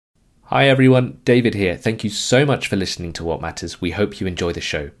Hi everyone, David here. Thank you so much for listening to What Matters. We hope you enjoy the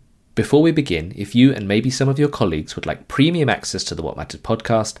show. Before we begin, if you and maybe some of your colleagues would like premium access to the What Matters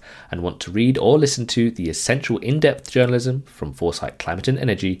podcast and want to read or listen to the essential in-depth journalism from Foresight Climate and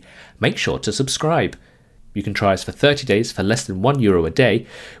Energy, make sure to subscribe. You can try us for 30 days for less than €1 a day,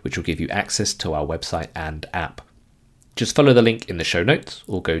 which will give you access to our website and app. Just follow the link in the show notes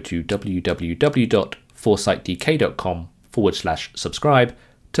or go to www.foresightdk.com/subscribe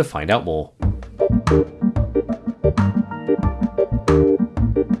to find out more.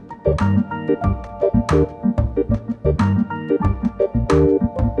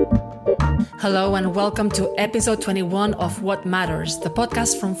 Hello and welcome to episode 21 of What Matters, the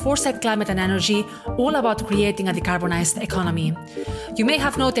podcast from Foresight Climate and Energy, all about creating a decarbonized economy. You may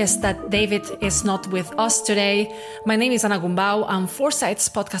have noticed that David is not with us today. My name is Ana Gumbau. I'm Foresight's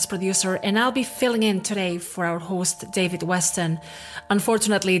podcast producer, and I'll be filling in today for our host, David Weston.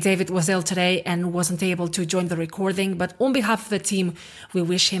 Unfortunately, David was ill today and wasn't able to join the recording, but on behalf of the team, we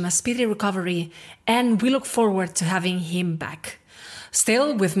wish him a speedy recovery, and we look forward to having him back.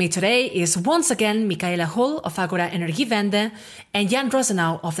 Still with me today is once again Michaela Hull of Agora Energiewende and Jan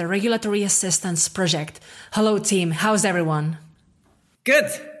Rosenau of the Regulatory Assistance Project. Hello team, how's everyone?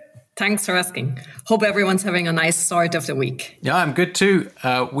 Good. Thanks for asking. Hope everyone's having a nice start of the week. Yeah, I'm good too.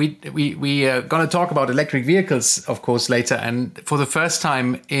 We going to talk about electric vehicles, of course, later. And for the first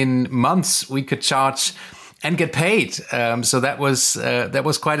time in months, we could charge and get paid. So that was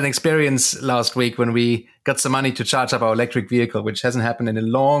quite an experience last week when we got some money to charge up our electric vehicle, which hasn't happened in a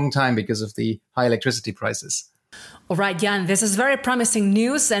long time because of the high electricity prices. All right, Jan, this is very promising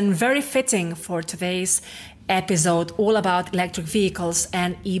news and very fitting for today's episode, all about electric vehicles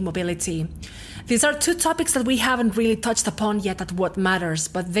and e-mobility. These are two topics that we haven't really touched upon yet at What Matters,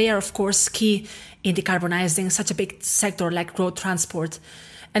 but they are, of course, key in decarbonizing such a big sector like road transport.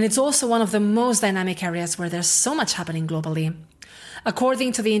 And it's also one of the most dynamic areas where there's so much happening globally.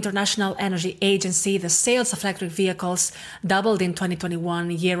 According to the International Energy Agency, the sales of electric vehicles doubled in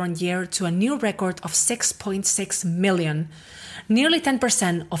 2021 year on year to a new record of 6.6 million. Nearly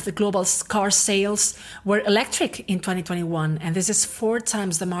 10% of the global car sales were electric in 2021, and this is 4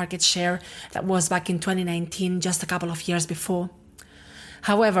 times the market share that was back in 2019, just a couple of years before.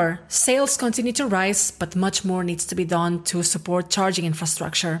 However, sales continue to rise, but much more needs to be done to support charging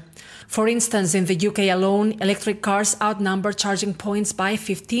infrastructure. For instance, in the UK alone, electric cars outnumber charging points by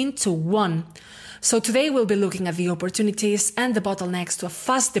 15-1. So today we'll be looking at the opportunities and the bottlenecks to a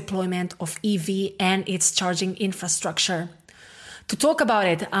fast deployment of EV and its charging infrastructure. To talk about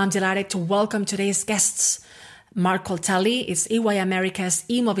it, I'm delighted to welcome today's guests. Mark Coltelli is EY America's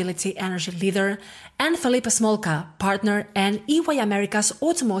e-mobility energy leader, and Felipe Smolka, partner and EY America's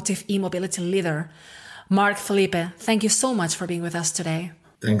automotive e-mobility leader. Mark, Felipe, thank you so much for being with us today.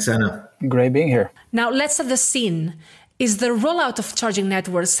 Thanks, Anna. Great being here. Now, let's set the scene. Is the rollout of charging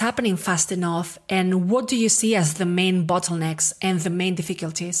networks happening fast enough? And what do you see as the main bottlenecks and the main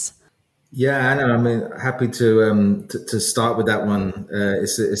difficulties? Yeah, Anna, happy to start with that one.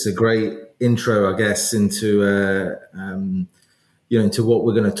 It's a great intro, I guess, into into what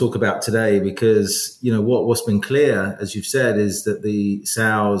we're going to talk about today, because what's been clear, as you've said, is that the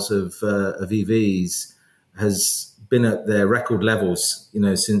sales of EVs has been at their record levels,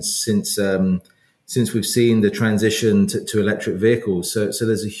 since we've seen the transition to electric vehicles. So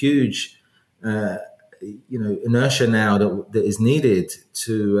there's a huge inertia now that is needed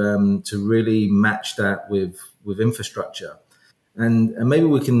to really match that with infrastructure, and maybe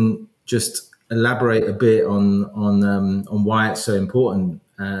we can just elaborate a bit on why it's so important,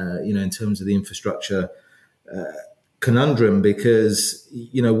 in terms of the infrastructure conundrum, because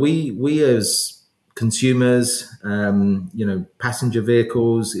we as consumers, passenger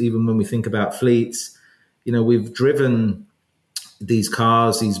vehicles, even when we think about fleets, we've driven these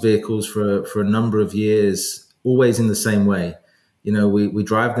cars, these vehicles for a number of years, always in the same way. We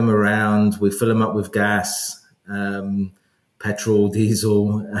drive them around, we fill them up with gas, petrol,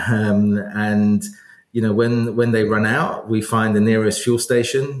 diesel, and when they run out, we find the nearest fuel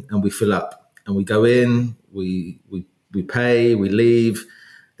station and we fill up, and we go in, we pay, we leave.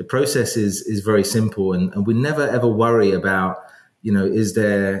 The process is very simple, and we never ever worry about, is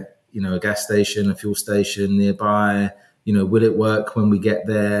there, a gas station, a fuel station nearby? Will it work when we get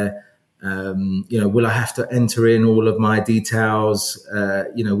there? Will I have to enter in all of my details?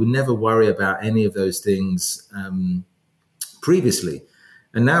 We never worry about any of those things previously.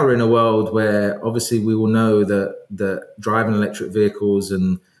 And now we're in a world where obviously we all know that driving electric vehicles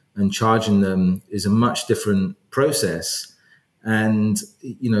and charging them is a much different process. And,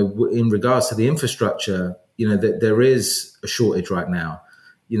 in regards to the infrastructure, that there is a shortage right now.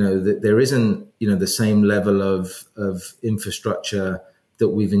 that there isn't, the same level of infrastructure that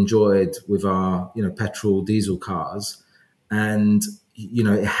we've enjoyed with our, petrol, diesel cars. And,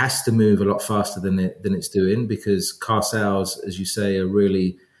 it has to move a lot faster than it's doing, because car sales, as you say, are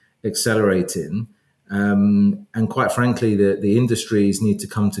really accelerating. And quite frankly, the industries need to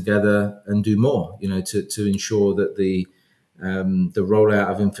come together and do more, to ensure that the rollout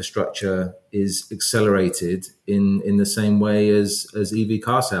of infrastructure is accelerated in the same way as EV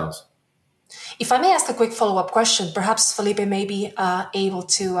car sales. If I may ask a quick follow-up question, perhaps Felipe may be able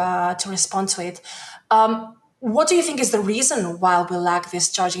to respond to it. What do you think is the reason why we lack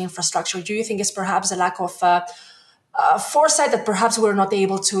this charging infrastructure? Do you think it's perhaps a lack of foresight, that perhaps we're not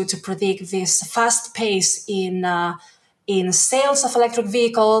able to predict this fast pace in sales of electric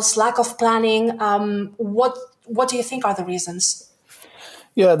vehicles, lack of planning? What do you think are the reasons?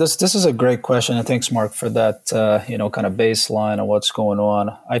 Yeah, this is a great question. And thanks, Mark, for that kind of baseline of what's going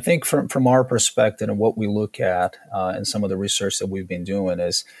on. I think from our perspective and what we look at and some of the research that we've been doing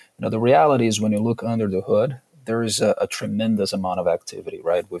is, the reality is when you look under the hood, there is a tremendous amount of activity,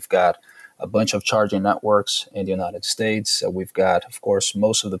 right? We've got a bunch of charging networks in the United States. We've got, of course,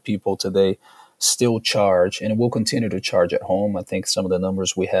 most of the people today still charge and will continue to charge at home. I think some of the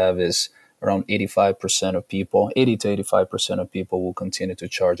numbers we have is around 85% of people, 80 to 85% of people will continue to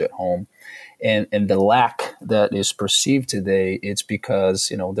charge at home. And the lack that is perceived today, it's because,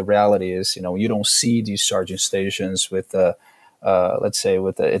 the reality is, you don't see these charging stations with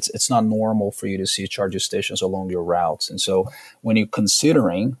it's not normal for you to see charging stations along your routes. And so when you're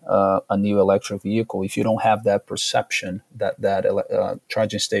considering a new electric vehicle, if you don't have that perception that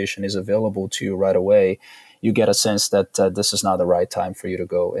charging station is available to you right away, you get a sense that this is not the right time for you to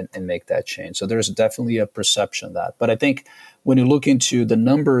go and make that change. So there's definitely a perception of that. But I think when you look into the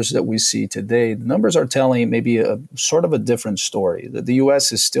numbers that we see today, the numbers are telling maybe a sort of a different story. The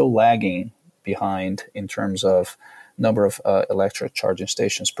U.S. is still lagging behind in terms of number of electric charging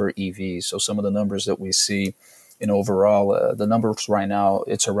stations per EV. So some of the numbers that we see overall, the numbers right now,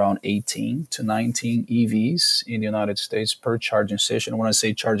 it's around 18 to 19 EVs in the United States per charging station. When I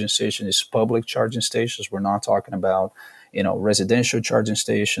say charging station, it's public charging stations. We're not talking about residential charging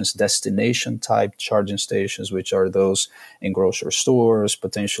stations, destination type charging stations, which are those in grocery stores,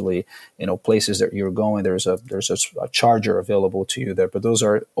 potentially, places that you're going. There's a charger available to you there, but those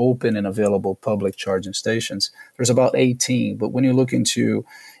are open and available public charging stations. There's about 18, but when you look into,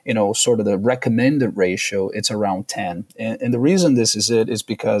 sort of the recommended ratio, it's around 10. And the reason this is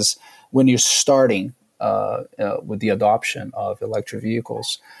because when you're starting with the adoption of electric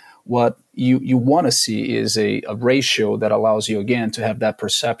vehicles, what you want to see is a ratio that allows you, again, to have that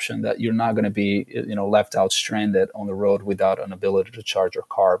perception that you're not going to be, left out stranded on the road without an ability to charge your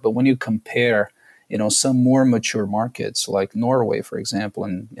car. But when you compare, some more mature markets like Norway, for example,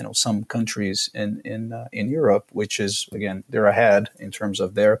 and, some countries in Europe, which is, again, they're ahead in terms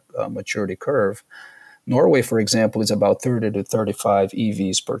of their maturity curve. Norway, for example, is about 30 to 35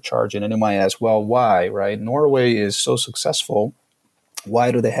 EVs per charge. And you might ask, well, why, right? Norway is so successful.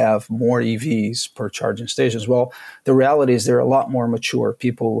 Why do they have more EVs per charging stations? Well, the reality is they're a lot more mature.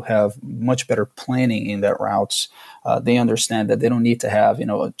 People have much better planning in their routes. They understand that they don't need to have,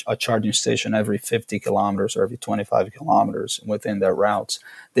 a charging station every 50 kilometers or every 25 kilometers within their routes.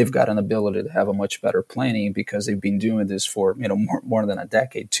 They've got an ability to have a much better planning because they've been doing this for, more than a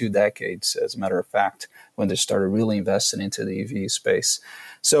decade, 2 decades, as a matter of fact, when they started really investing into the EV space.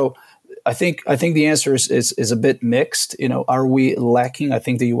 So I think the answer is a bit mixed. Are we lacking? I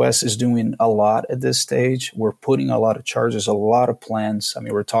think the U.S. is doing a lot at this stage. We're putting a lot of charges, a lot of plans. I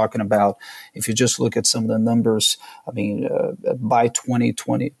mean, we're talking about, if you just look at some of the numbers, by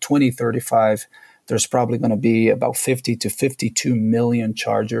 2035, there's probably going to be about 50 to 52 million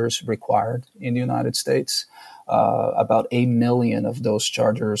chargers required in the United States. About 8 million of those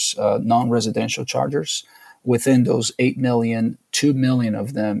chargers, non-residential chargers. Within those 8 million, 2 million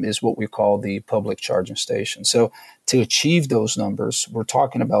of them is what we call the public charging station. So to achieve those numbers, we're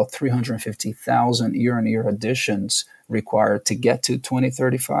talking about 350,000 year-on-year additions required to get to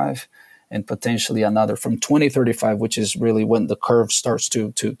 2035, and potentially another from 2035, which is really when the curve starts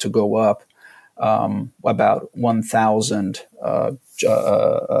to go up, about 1,000,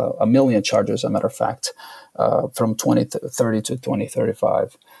 a million chargers, as a matter of fact, from 2030 to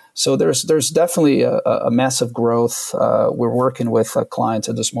 2035. So there's definitely a massive growth. We're working with clients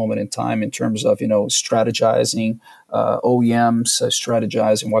at this moment in time in terms of, strategizing, OEMs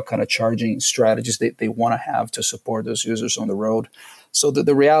strategizing what kind of charging strategies they want to have to support those users on the road. So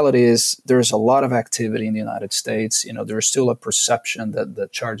the reality is there's a lot of activity in the United States. There's still a perception that the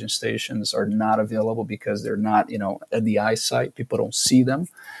charging stations are not available because they're not, at the eyesight. People don't see them.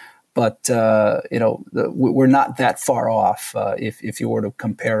 But, we're not that far off if you were to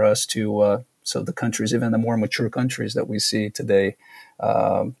compare us to the countries, even the more mature countries that we see today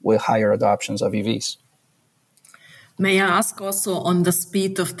with higher adoptions of EVs. May I ask also on the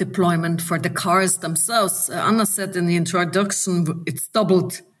speed of deployment for the cars themselves? Anna said in the introduction it's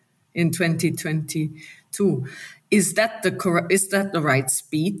doubled in 2022. Is that the right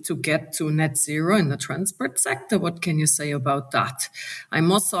speed to get to net zero in the transport sector? What can you say about that?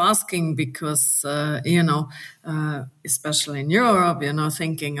 I'm also asking because especially in Europe,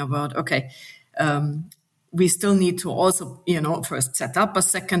 thinking about we still need to also, first set up a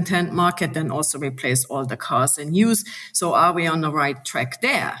second-hand market, then also replace all the cars in use. So are we on the right track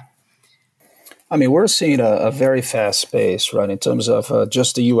there? I mean, we're seeing a very fast pace, right, in terms of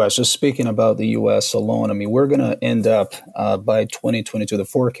just the U.S., just speaking about the U.S. alone. I mean, we're going to end up by 2022, the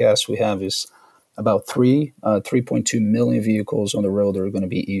forecast we have is about 3.2 million vehicles on the road that are going to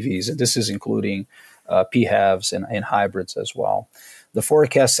be EVs. And this is including PHEVs and hybrids as well. The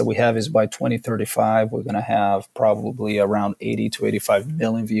forecast that we have is by 2035, we're going to have probably around 80 to 85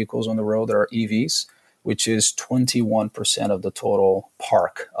 million vehicles on the road that are EVs, which is 21% of the total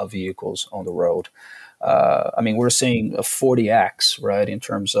park of vehicles on the road. We're seeing a 40x, right, in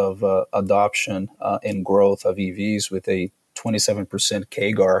terms of adoption and growth of EVs with a 27%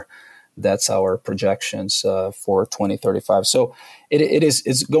 CAGR. That's our projections for 2035. So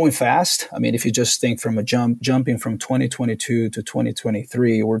it's going fast. I mean, if you just think from jumping from 2022 to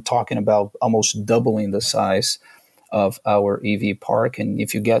 2023, we're talking about almost doubling the size of our EV park. And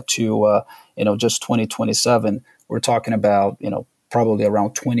if you get to, just 2027, we're talking about, probably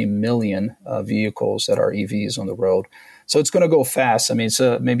around 20 million vehicles that are EVs on the road. So it's going to go fast. I mean, it's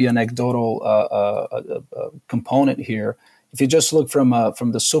maybe an anecdotal component here. If you just look from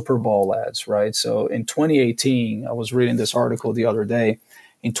the Super Bowl ads, right? So in 2018, I was reading this article the other day.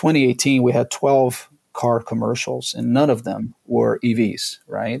 In 2018, we had 12 car commercials, and none of them were EVs,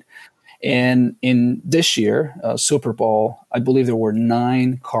 right? And in this year, Super Bowl, I believe there were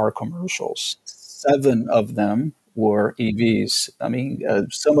 9 car commercials. 7 of them were EVs. I mean,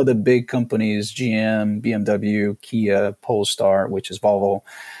 some of the big companies, GM, BMW, Kia, Polestar, which is Volvo,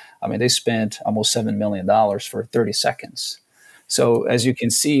 I mean, they spent almost $7 million for 30 seconds. So as you can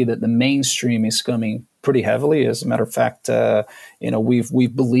see, that the mainstream is coming pretty heavily. As a matter of fact, we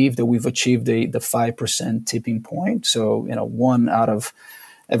believe that we've achieved the 5% tipping point. So, 1 out of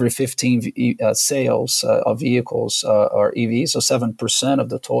every 15 sales of vehicles are EVs. So 7% of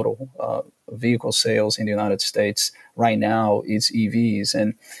the total vehicle sales in the United States right now is EVs.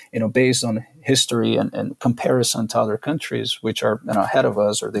 And, based on history and comparison to other countries, which are ahead of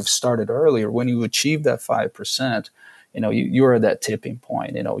us or they've started earlier, when you achieve that 5%, you're at that tipping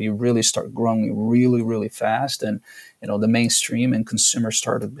point. You really start growing really, really fast, and the mainstream and consumers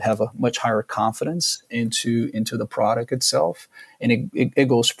start to have a much higher confidence into the product itself, and it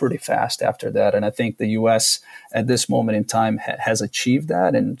goes pretty fast after that. And I think the U.S. at this moment in time has achieved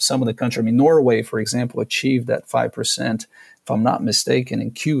that, and some of the country, Norway, for example, achieved that 5%, if I'm not mistaken,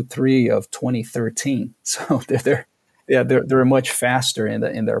 in Q3 of 2013. So they're much faster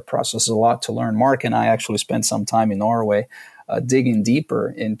in their process. There's a lot to learn. Mark and I actually spent some time in Norway digging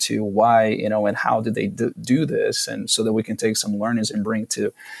deeper into why, and how did they do this, and so that we can take some learnings and bring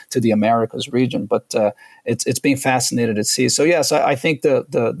to the Americas region. But it's been fascinating to see. So yes, I think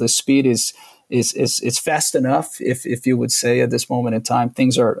the speed is fast enough, if you would say, at this moment in time.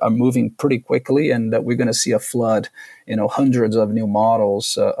 Things are moving pretty quickly, and that we're going to see a flood, hundreds of new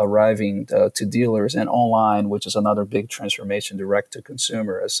models arriving to dealers and online, which is another big transformation direct to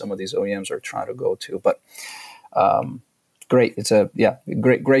consumer, as some of these OEMs are trying to go to. But great. It's a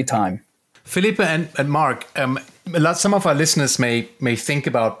great time. Felipe and Mark, some of our listeners may think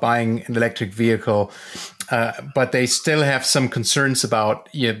about buying an electric vehicle, but they still have some concerns about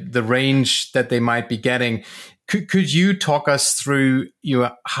the range that they might be getting. Could you talk us through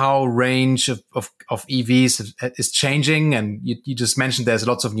how range of EVs is changing? And you just mentioned there's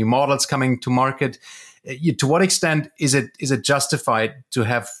lots of new models coming to market. To what extent is it justified to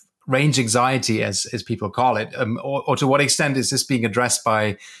have range anxiety, as people call it, or to what extent is this being addressed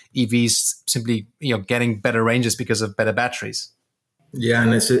by EVs simply getting better ranges because of better batteries? Yeah,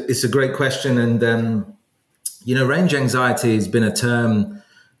 and it's a great question, and range anxiety has been a term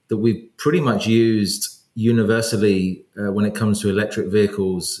that we've pretty much used universally when it comes to electric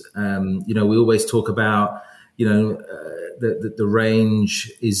vehicles. We always talk about the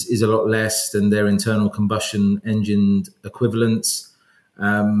range is a lot less than their internal combustion engine equivalents.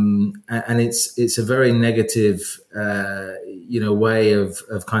 And it's a very negative, way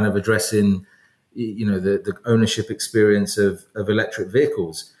of kind of addressing, the ownership experience of electric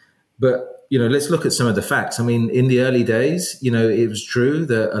vehicles. But, let's look at some of the facts. I mean, in the early days, it was true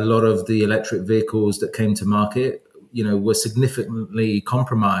that a lot of the electric vehicles that came to market, were significantly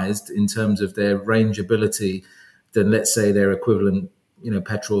compromised in terms of their range ability than, let's say, their equivalent,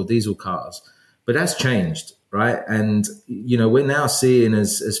 petrol or diesel cars. But that's changed, right? And, we're now seeing,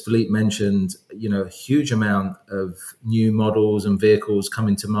 as Philippe mentioned, a huge amount of new models and vehicles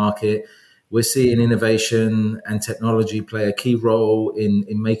coming to market. We're seeing innovation and technology play a key role in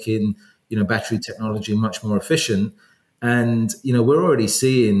making, battery technology much more efficient. And, we're already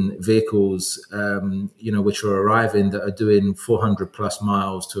seeing vehicles, which are arriving that are doing 400 plus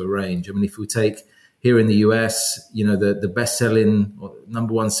miles to a range. I mean, if we take here in the US, the best selling or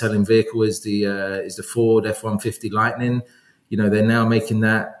number one selling vehicle is the Ford F-150 Lightning. They're now making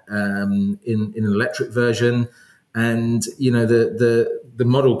that in an electric version. And, the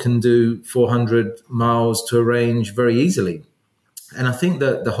model can do 400 miles to a range very easily. And I think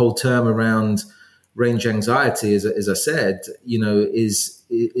that the whole term around range anxiety, as I said,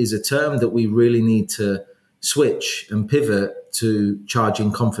 is a term that we really need to switch and pivot to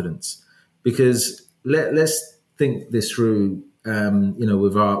charging confidence. Because let's think this through,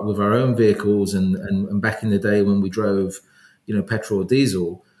 with our own vehicles and back in the day when we drove, petrol or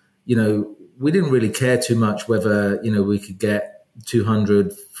diesel, we didn't really care too much whether, we could get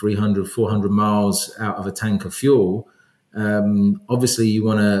 200, 300, 400 miles out of a tank of fuel. Obviously, you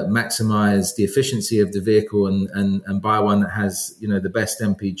want to maximize the efficiency of the vehicle and buy one that has, the best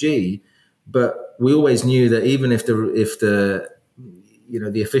MPG. But we always knew that even if the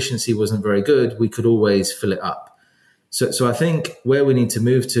efficiency wasn't very good, we could always fill it up. So I think where we need to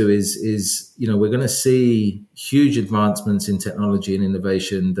move to is we're going to see huge advancements in technology and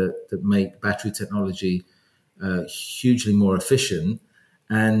innovation that make battery technology hugely more efficient.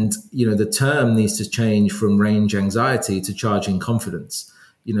 And, the term needs to change from range anxiety to charging confidence,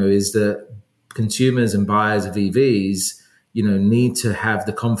 is that consumers and buyers of EVs, need to have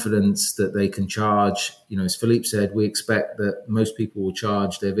the confidence that they can charge. As Philippe said, we expect that most people will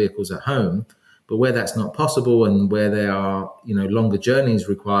charge their vehicles at home, but where that's not possible and where there are, longer journeys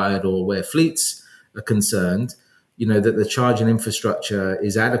required or where fleets are concerned, that the charging infrastructure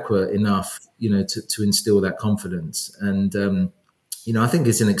is adequate enough, to instill that confidence. And, I think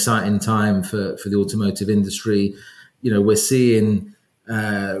it's an exciting time for the automotive industry. We're seeing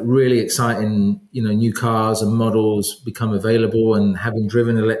really exciting, new cars and models become available, and having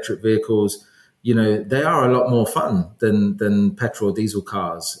driven electric vehicles, they are a lot more fun than petrol or diesel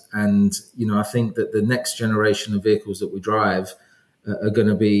cars. And, I think that the next generation of vehicles that we drive are going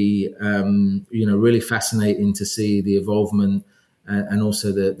to be, really fascinating to see the evolvement and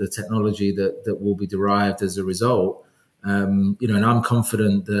also the technology that will be derived as a result. And I'm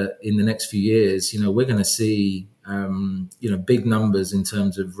confident that in the next few years, we're going to see, big numbers in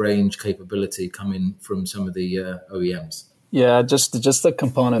terms of range capability coming from some of the OEMs. Yeah, just the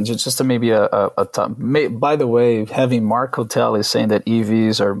components. Just to maybe by the way, having Mark Cotell saying that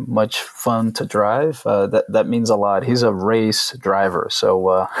EVs are much fun to drive, that means a lot. He's a race driver,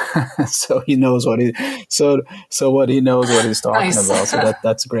 so so he knows what he knows talking Nice. about. So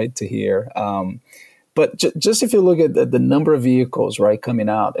that's great to hear. But just if you look at the number of vehicles, right, coming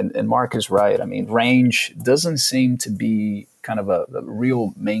out, and Mark is right. I mean, range doesn't seem to be kind of a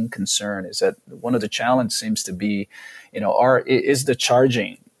real main concern. Is that one of the challenges seems to be, is the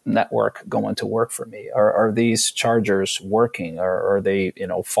charging network going to work for me? Are these chargers working? Or are they,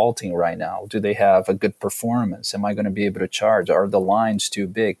 faulting right now? Do they have a good performance? Am I going to be able to charge? Are the lines too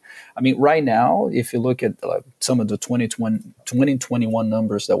big? I mean, right now, if you look at some of the 2021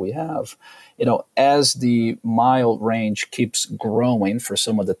 numbers that we have, as the mile range keeps growing for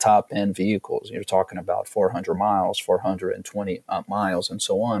some of the top end vehicles, you're talking about 400 miles, 420 miles, and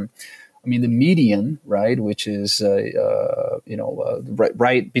so on. I mean, the median, right, which is, right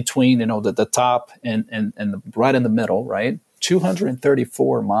between, the top and right in the middle, right,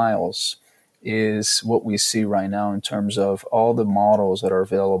 234 miles is what we see right now in terms of all the models that are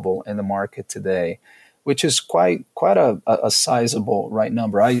available in the market today, which is quite a sizable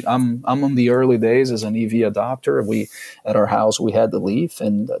number. I'm on the early days as an EV adopter. At our house we had the Leaf,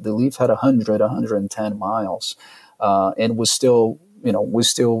 and the Leaf had 110 miles, and was still. We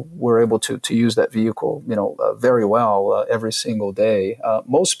still were able to use that vehicle, very well every single day.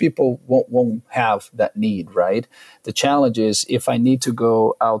 Most people won't have that need, right? The challenge is if I need to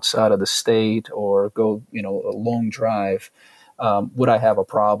go outside of the state or go, a long drive, would I have a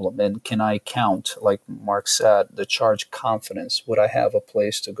problem? And can I count, like Mark said, the charge confidence? Would I have a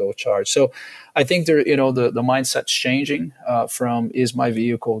place to go charge? So I think the mindset's changing from, is my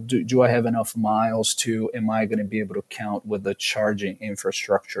vehicle, do I have enough miles, to am I going to be able to count with the charging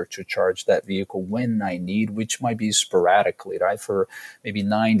infrastructure to charge that vehicle when I need, which might be sporadically, right? For maybe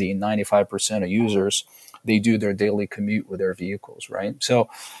 95% of users, they do their daily commute with their vehicles, right? So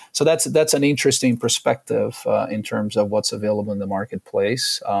that's an interesting perspective in terms of what's available in the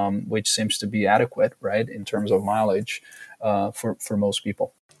marketplace, which seems to be adequate, right, in terms of mileage for most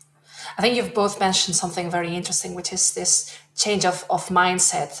people. I think you've both mentioned something very interesting, which is this change of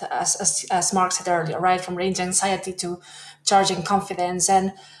mindset, as Mark said earlier, right, from range anxiety to charging confidence.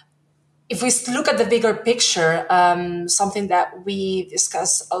 And if we look at the bigger picture, something that we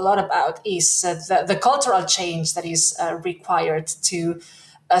discuss a lot about is the cultural change that is required to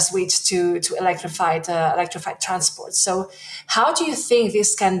switch to electrified transport. So, how do you think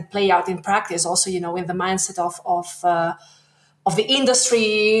this can play out in practice? Also, in the mindset of the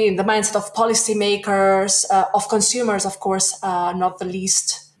industry, in the mindset of policymakers, of consumers, of course, not the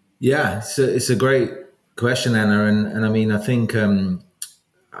least. Yeah, it's a great question, Anna, and I mean, I think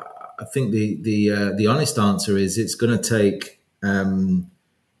the honest answer is it's going to take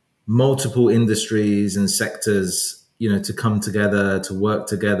multiple industries and sectors, to come together, to work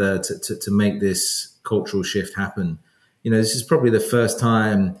together, to make this cultural shift happen. This is probably the first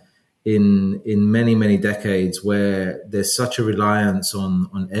time in many decades where there's such a reliance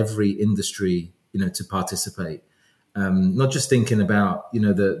on every industry, to participate. Not just thinking about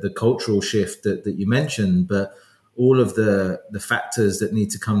the cultural shift that you mentioned, but all of the factors that need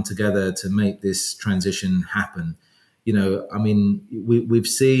to come together to make this transition happen. I mean, we've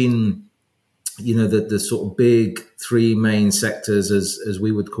seen, the sort of big three main sectors, as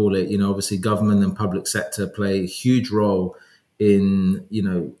we would call it, obviously government and public sector play a huge role in,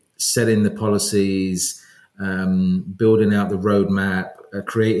 setting the policies, building out the roadmap,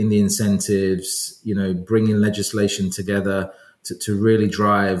 creating the incentives, bringing legislation together to really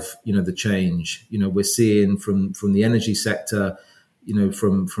drive, the change. We're seeing from the energy sector,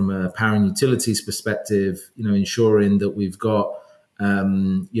 from a power and utilities perspective, ensuring that we've got,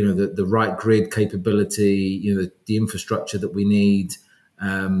 the right grid capability, the infrastructure that we need,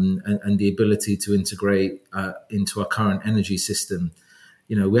 and the ability to integrate into our current energy system.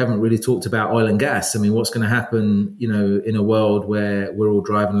 We haven't really talked about oil and gas. I mean, what's going to happen, in a world where we're all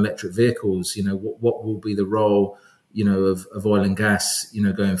driving electric vehicles? What will be the role, of oil and gas,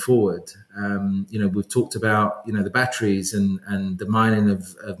 going forward? We've talked about, the batteries and the mining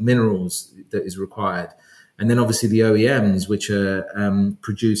of minerals that is required. And then obviously the OEMs, which are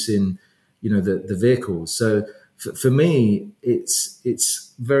producing, the vehicles. So for me,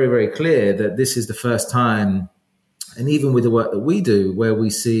 it's very, very clear that this is the first time, and even with the work that we do, where we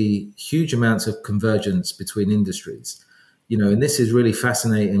see huge amounts of convergence between industries, and this is really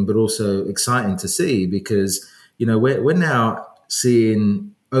fascinating, but also exciting to see, because, we're now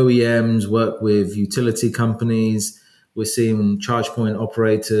seeing OEMs work with utility companies. We're seeing charge point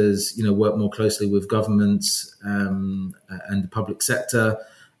operators, work more closely with governments and the public sector,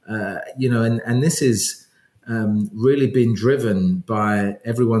 and this is really been driven by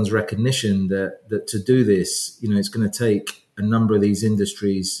everyone's recognition that to do this, it's going to take a number of these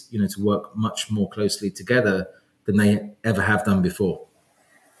industries, to work much more closely together than they ever have done before.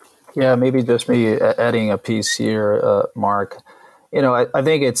 Yeah, maybe just me adding a piece here, Mark. I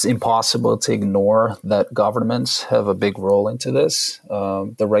think it's impossible to ignore that governments have a big role into this.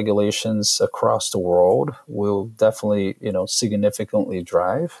 The regulations across the world will definitely, significantly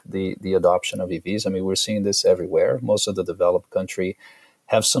drive the adoption of EVs. I mean, we're seeing this everywhere. Most of the developed country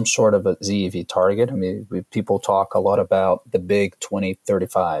have some sort of a ZEV target. I mean, people talk a lot about the big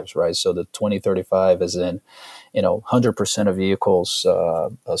 2035s, right? So the 2035 is in, 100% of vehicles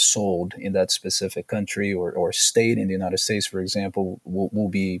sold in that specific country or state in the United States, for example, will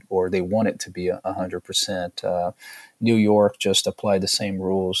be, or they want it to be 100%. New York just applied the same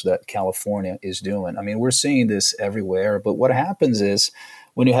rules that California is doing. I mean, we're seeing this everywhere. But what happens is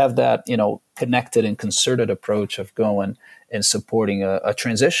when you have that, connected and concerted approach of going and supporting a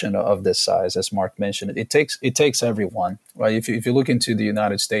transition of this size, as Mark mentioned, it takes everyone, right? If you look into the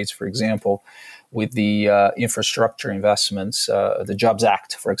United States, for example, with the infrastructure investments, the Jobs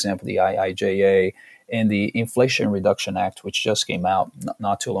Act, for example, the IIJA, and the Inflation Reduction Act, which just came out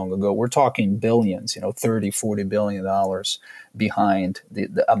not too long ago, we're talking billions, $30-40 billion behind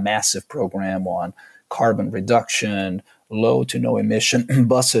a massive program on carbon reduction, low to no emission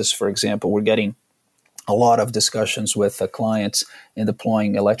buses, for example. We're getting a lot of discussions with clients in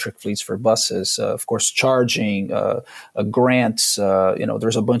deploying electric fleets for buses. Of course, charging, grants,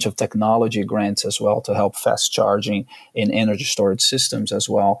 there's a bunch of technology grants as well to help fast charging in energy storage systems as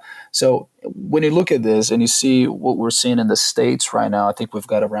well. So when you look at this and you see what we're seeing in the States right now, I think we've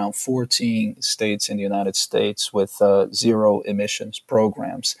got around 14 states in the United States with zero emissions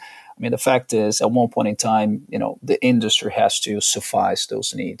programs. I mean, the fact is, at one point in time, the industry has to suffice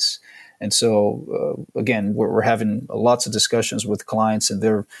those needs. And so, again, we're having lots of discussions with clients, and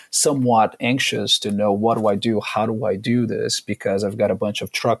they're somewhat anxious to know, what do I do? How do I do this? Because I've got a bunch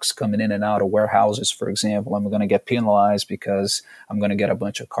of trucks coming in and out of warehouses, for example. I'm going to get penalized because I'm going to get a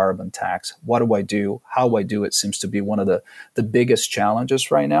bunch of carbon tax. What do I do? How I do it seems to be one of the biggest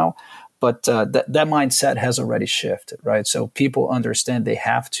challenges right now. But that mindset has already shifted, right? So people understand they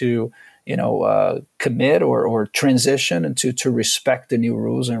have to commit or transition into to respect the new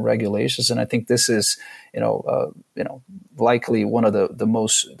rules and regulations. And I think this is, likely one of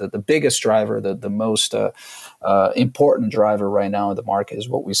the biggest driver, the most important driver right now in the market is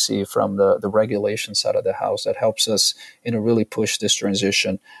what we see from the regulation side of the house that helps us, really push this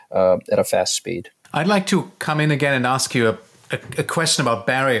transition at a fast speed. I'd like to come in again and ask you a question about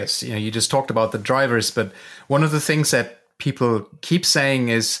barriers. You just talked about the drivers, but one of the things that people keep saying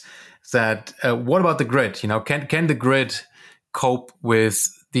is that what about the grid? Can the grid cope with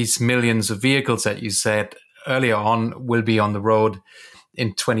these millions of vehicles that you said earlier on will be on the road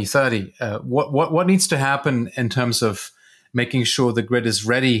in 2030? What needs to happen in terms of making sure the grid is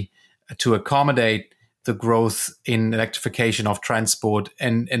ready to accommodate the growth in electrification of transport,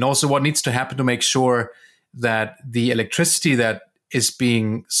 and also what needs to happen to make sure that the electricity that is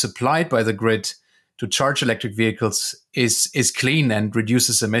being supplied by the grid to charge electric vehicles is clean and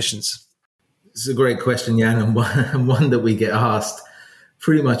reduces emissions? It's a great question, Jan, and one that we get asked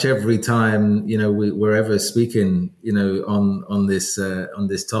pretty much every time we're ever speaking on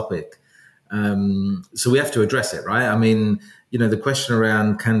this topic. So we have to address it, right? I mean, the question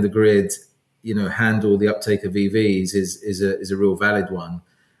around can the grid handle the uptake of EVs is a real valid one.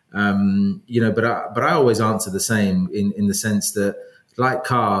 But I always answer the same in the sense that, like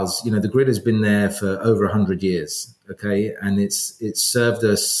cars, the grid has been there for over 100 years, okay, and it's served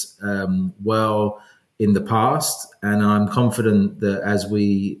us well in the past, and I'm confident that as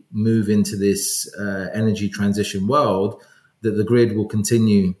we move into this energy transition world, that the grid will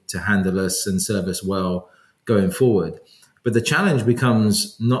continue to handle us and serve us well going forward. But the challenge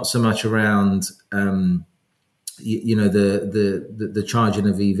becomes not so much around the charging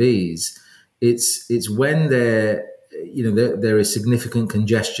of EVs. It's when there is significant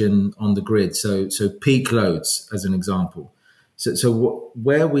congestion on the grid. So peak loads, as an example. So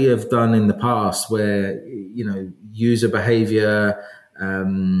where we have done in the past, where user behavior,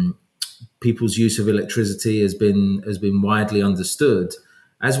 people's use of electricity has been widely understood.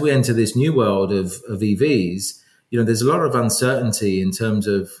 As we enter this new world of EVs, there's a lot of uncertainty in terms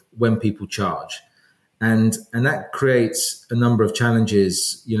of when people charge. And that creates a number of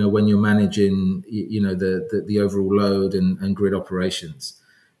challenges, when you're managing, the overall load and grid operations.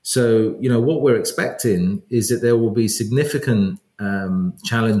 So, what we're expecting is that there will be significant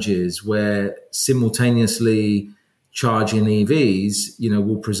challenges where simultaneously charging EVs,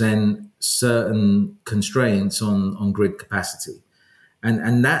 will present certain constraints on grid capacity.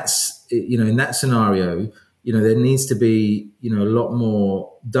 And that's, in that scenario, there needs to be, a lot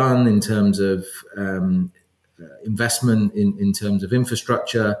more done in terms of investment in terms of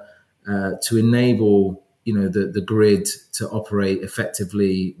infrastructure to enable, the grid to operate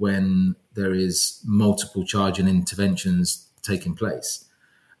effectively when there is multiple charging interventions taking place.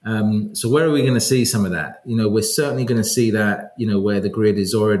 So where are we going to see some of that? We're certainly going to see that, where the grid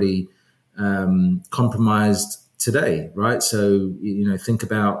is already compromised today, right? So, think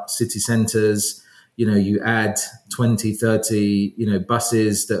about city centers. You add 20, 30,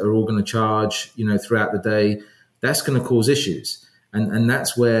 buses that are all going to charge, throughout the day. That's going to cause issues. And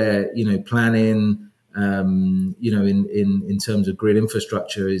that's where, planning, in terms of grid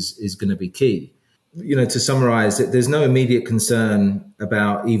infrastructure is going to be key. To summarize, there's no immediate concern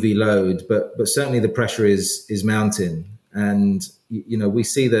about EV load, but certainly the pressure is mounting. And, we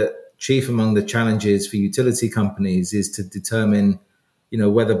see that chief among the challenges for utility companies is to determine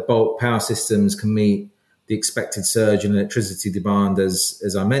whether bulk power systems can meet the expected surge in electricity demand,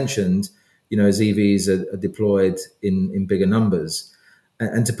 as I mentioned, as EVs are deployed in bigger numbers.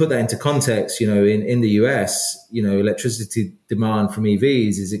 And to put that into context, in the US, electricity demand from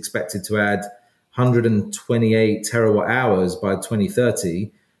EVs is expected to add 128 terawatt hours by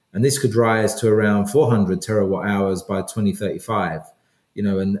 2030, and this could rise to around 400 terawatt hours by 2035.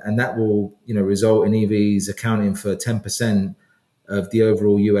 and that will, result in EVs accounting for 10% of the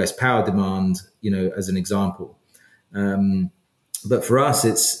overall US power demand, as an example. But for us,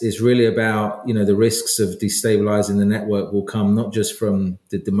 it's really about, the risks of destabilizing the network will come not just from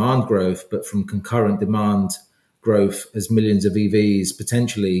the demand growth, but from concurrent demand growth as millions of EVs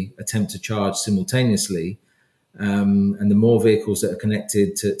potentially attempt to charge simultaneously. And the more vehicles that are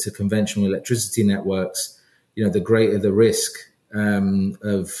connected to conventional electricity networks, the greater the risk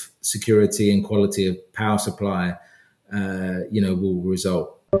of security and quality of power supply, will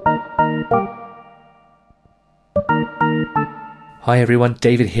result. Hi everyone,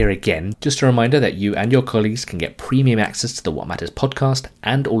 David here again. Just a reminder that you and your colleagues can get premium access to the What Matters podcast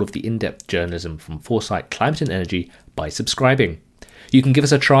and all of the in-depth journalism from Foresight Climate and Energy by subscribing. You can give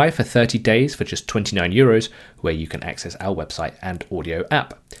us a try for 30 days for just €29, where you can access our website and audio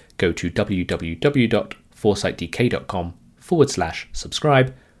app. Go to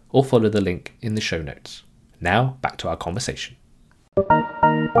www.foresightdk.com/subscribe or follow the link in the show notes. Now, back to our conversation.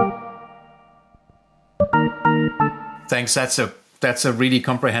 Thanks. That's a really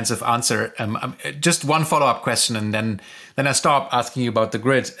comprehensive answer. Just one follow-up question, and then I start asking you about the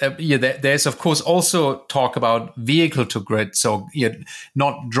grid. There's of course also talk about vehicle to grid, so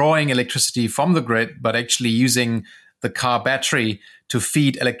not drawing electricity from the grid, but actually using the car battery to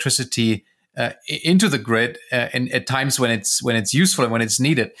feed electricity into the grid at times when it's useful and when it's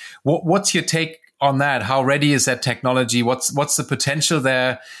needed. What's your take on that? How ready is that technology? What's the potential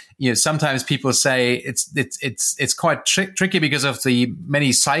there? Sometimes people say it's quite tricky because of the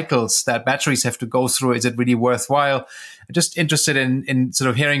many cycles that batteries have to go through. Is it really worthwhile? I'm just interested in sort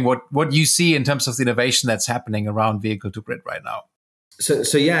of hearing what you see in terms of the innovation that's happening around vehicle to grid right now. So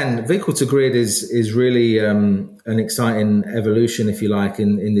Jan, vehicle to grid is really an exciting evolution, if you like,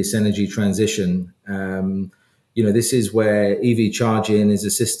 in this energy transition. This is where EV charging is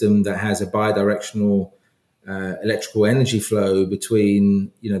a system that has a bidirectional electrical energy flow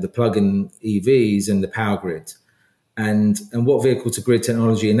between, the plug-in EVs and the power grid. And what vehicle to grid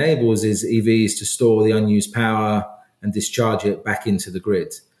technology enables is EVs to store the unused power and discharge it back into the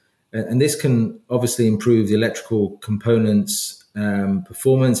grid. And this can obviously improve the electrical components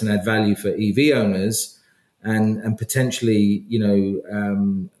performance and add value for EV owners, and potentially,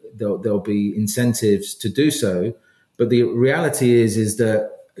 there'll be incentives to do so. But the reality is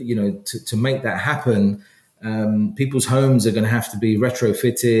that, to make that happen, people's homes are going to have to be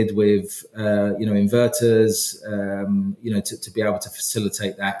retrofitted with, inverters, to be able to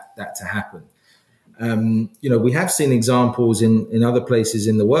facilitate that to happen. We have seen examples in other places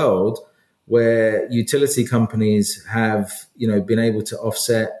in the world where utility companies have, been able to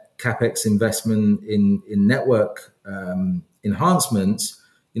offset CapEx investment in network enhancements,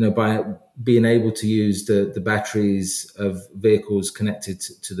 by being able to use the batteries of vehicles connected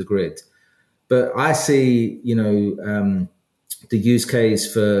to the grid. But I see, the use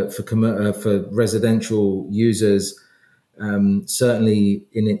case for residential users, certainly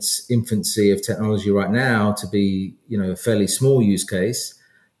in its infancy of technology right now, to be, a fairly small use case.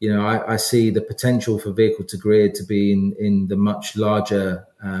 I see the potential for vehicle to grid to be in the much larger,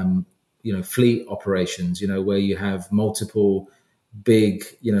 fleet operations, where you have multiple big,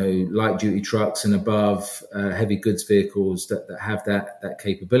 light duty trucks and above, heavy goods vehicles that have that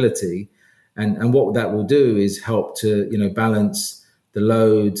capability. And what that will do is help to, balance the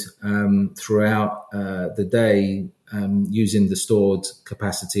load throughout the day using the stored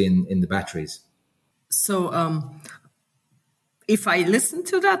capacity in the batteries. So if I listen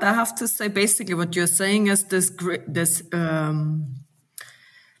to that, I have to say basically what you're saying is this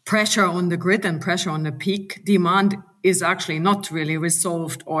pressure on the grid and pressure on the peak demand is actually not really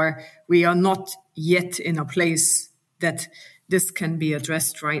resolved, or we are not yet in a place that this can be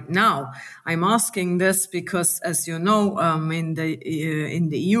addressed right now. I'm asking this because, as you know, in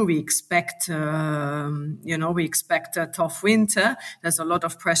the EU, we expect a tough winter. There's a lot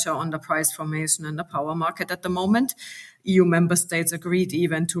of pressure on the price formation in the power market at the moment. EU member states agreed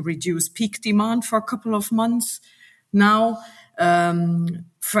even to reduce peak demand for a couple of months. Now,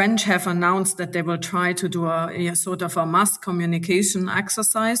 French have announced that they will try to do a sort of a mass communication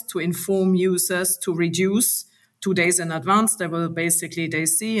exercise to inform users to reduce 2 days in advance. They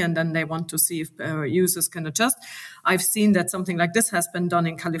see, and then they want to see if users can adjust. I've seen that something like this has been done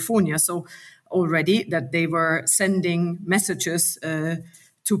in California. So already that they were sending messages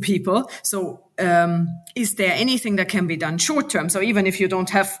to people. So is there anything that can be done short term? So even if you don't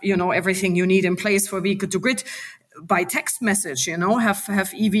have, everything you need in place for vehicle to grid, by text message,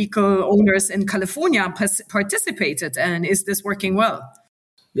 have e-vehicle owners in California participated, and is this working well?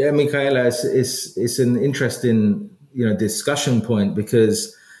 Yeah, Michaela, it's an interesting discussion point,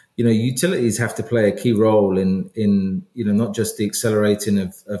 because utilities have to play a key role in not just the accelerating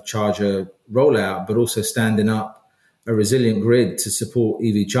of charger rollout, but also standing up a resilient grid to support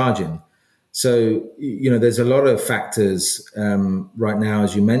EV charging. So there's a lot of factors right now,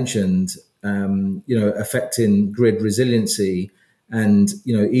 as you mentioned, affecting grid resiliency, and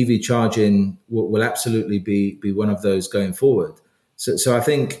EV charging will absolutely be one of those going forward. So I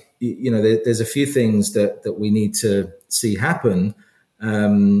think there's a few things that we need to see happen,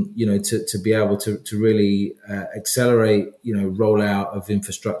 to be able to really accelerate rollout of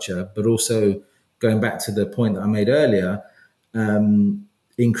infrastructure, but also going back to the point that I made earlier,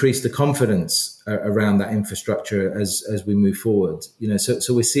 increase the confidence around that infrastructure as we move forward.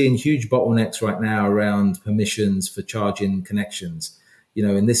 So we're seeing huge bottlenecks right now around permissions for charging connections.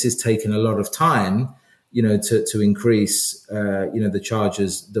 And this is taking a lot of time, to increase, the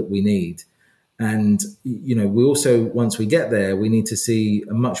charges that we need. And, we also, once we get there, we need to see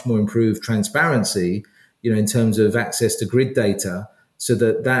a much more improved transparency, in terms of access to grid data, so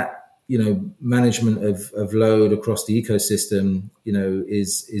that management of load across the ecosystem,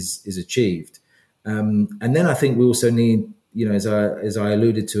 is achieved. And then I think we also need, as I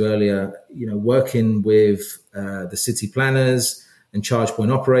alluded to earlier, working with the city planners and charge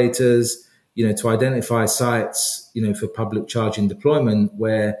point operators, to identify sites, for public charging deployment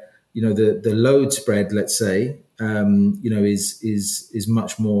where, the load spread, let's say, is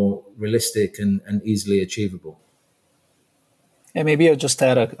much more realistic and easily achievable. And maybe I'll just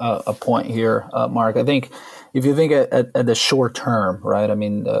add a point here, Mark. I think if you think at the short term, right? I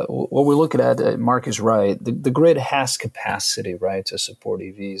mean, what we're looking at, Mark is right. The grid has capacity, right, to support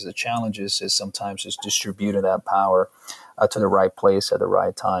EVs. The challenge is sometimes distributing that power to the right place at the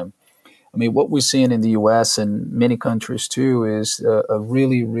right time. I mean, what we're seeing in the U.S. and many countries too is a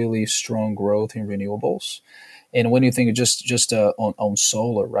really, really strong growth in renewables. And when you think just on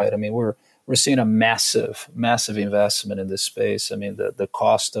solar, right? I mean, we're seeing a massive investment in this space. I mean, the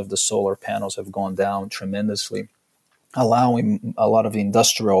cost of the solar panels have gone down tremendously, allowing a lot of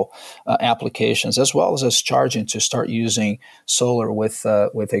industrial applications as well as charging to start using solar with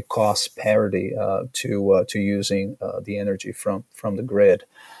a cost parity to using the energy from the grid.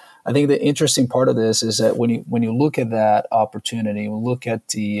 I think the interesting part of this is that when you look at that opportunity, we look at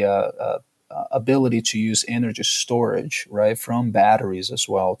the ability to use energy storage, right, from batteries as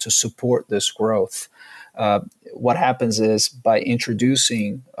well to support this growth. What happens is by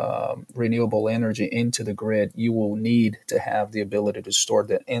introducing renewable energy into the grid, you will need to have the ability to store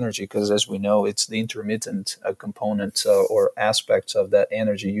that energy because, as we know, it's the intermittent component or aspects of that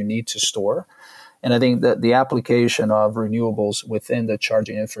energy you need to store. And I think that the application of renewables within the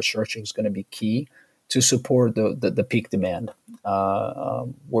charging infrastructure is going to be key to support the peak demand.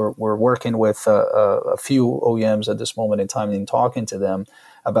 We're working with a few OEMs at this moment in time and talking to them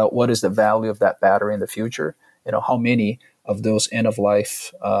about what is the value of that battery in the future. How many of those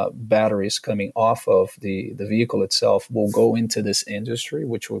end-of-life batteries coming off of the vehicle itself will go into this industry,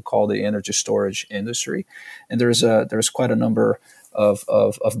 which we call the energy storage industry. And there's quite a number of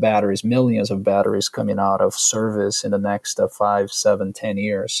batteries, millions of batteries coming out of service in the next 5, 7, 10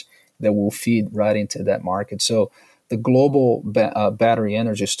 years that will feed right into that market. So the global battery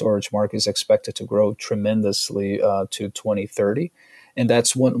energy storage market is expected to grow tremendously to 2030. And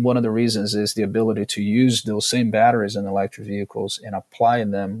that's one of the reasons is the ability to use those same batteries in electric vehicles and apply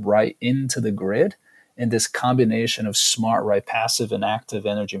them right into the grid. And this combination of smart, right, passive and active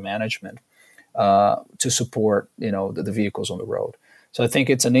energy management to support, the vehicles on the road. So I think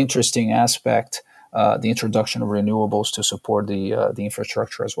it's an interesting aspect, the introduction of renewables to support the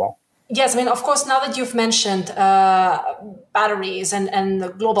infrastructure as well. Yes, I mean, of course, now that you've mentioned batteries and the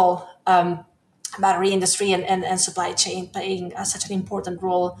global battery industry and supply chain playing such an important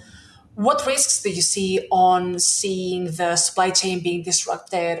role, what risks do you see on seeing the supply chain being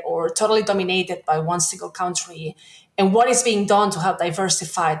disrupted or totally dominated by one single country? And what is being done to help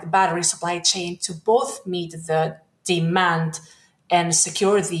diversify the battery supply chain to both meet the demand and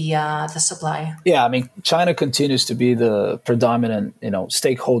secure the supply? Yeah, I mean, China continues to be the predominant,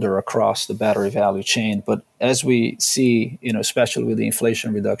 stakeholder across the battery value chain. But as we see, especially with the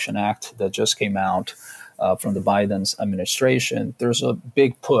Inflation Reduction Act that just came out from the Biden's administration, there's a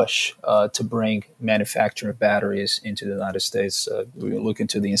big push to bring manufacturing of batteries into the United States. We look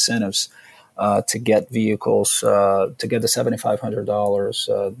into the incentives to get vehicles, to get the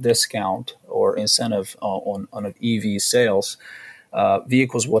 $7,500 discount or incentive on EV sales.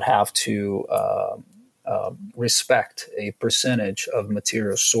 Vehicles would have to respect a percentage of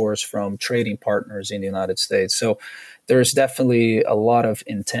material sourced from trading partners in the United States. So there's definitely a lot of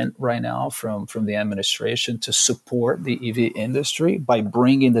intent right now from the administration to support the EV industry by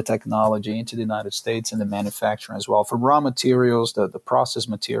bringing the technology into the United States and the manufacturing as well, from raw materials, the process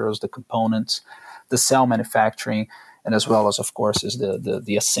materials, the components, the cell manufacturing, and as well as, of course, is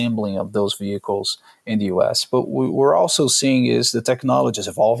the assembling of those vehicles in the U.S. But we're also seeing is the technology is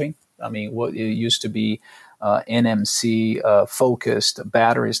evolving. I mean, what it used to be NMC focused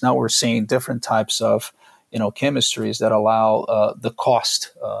batteries, now we're seeing different types of chemistries that allow the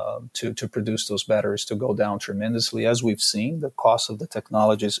cost to produce those batteries to go down tremendously. As we've seen, the cost of the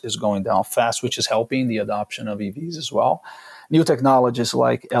technologies is going down fast, which is helping the adoption of EVs as well. New technologies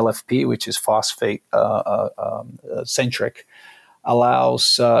like LFP, which is phosphate centric,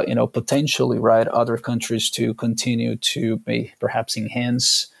 allows potentially other countries to continue to perhaps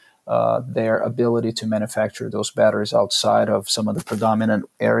enhance their ability to manufacture those batteries outside of some of the predominant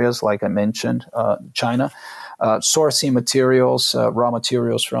areas, like I mentioned, China. Sourcing materials, raw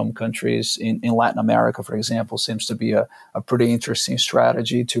materials from countries in Latin America, for example, seems to be a pretty interesting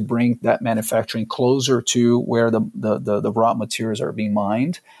strategy to bring that manufacturing closer to where the raw materials are being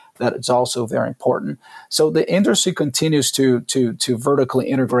mined. That is also very important. So the industry continues to vertically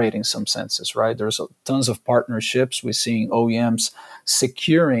integrate in some senses, right? There's tons of partnerships. We're seeing OEMs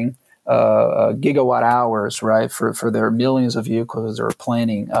securing gigawatt hours, right, for their millions of vehicles they're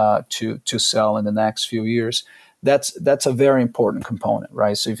planning to sell in the next few years. That's a very important component,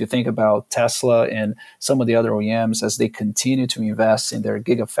 right? So if you think about Tesla and some of the other OEMs as they continue to invest in their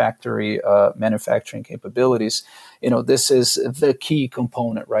gigafactory manufacturing capabilities, this is the key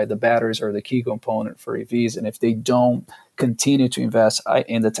component, right? The batteries are the key component for EVs, and if they don't continue to invest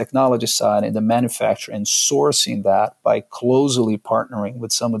in the technology side and the manufacturing and sourcing that by closely partnering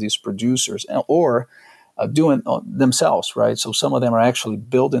with some of these producers or doing themselves, right? So some of them are actually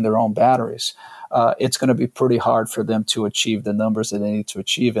building their own batteries. It's going to be pretty hard for them to achieve the numbers that they need to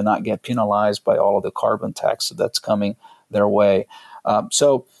achieve and not get penalized by all of the carbon tax that's coming their way.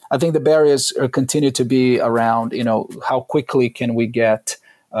 So I think the barriers continue to be around, how quickly can we get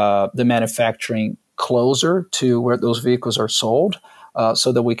the manufacturing closer to where those vehicles are sold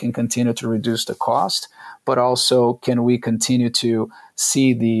so that we can continue to reduce the cost, but also can we continue to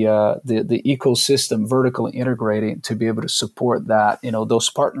see the ecosystem vertically integrating to be able to support that, those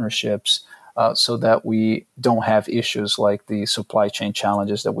partnerships so that we don't have issues like the supply chain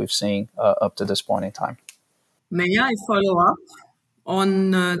challenges that we've seen up to this point in time. May I follow up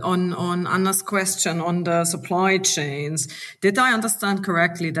on Anna's question on the supply chains? Did I understand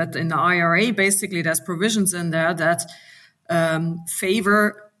correctly that in the IRA, basically there's provisions in there that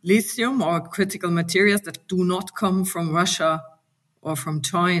favor lithium or critical materials that do not come from Russia or from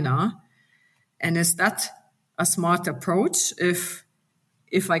China? And is that a smart approach?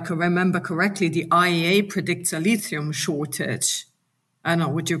 If I can remember correctly, the IEA predicts a lithium shortage. I don't know,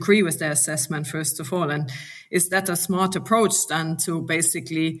 would you agree with the assessment, first of all? And is that a smart approach then to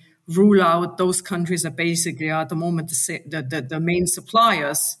basically rule out those countries that basically are at the moment the main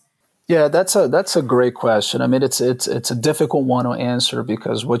suppliers? Yeah, that's a great question. I mean, it's a difficult one to answer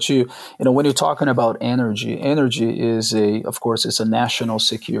because when you're talking about energy is of course, it's a national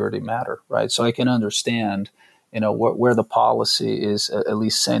security matter, right? So I can understand, where the policy is at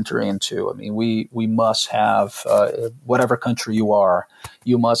least centering into. I mean, we must have, whatever country you are,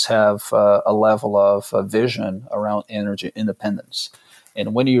 you must have a level of vision around energy independence.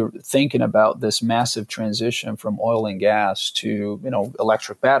 And when you're thinking about this massive transition from oil and gas to,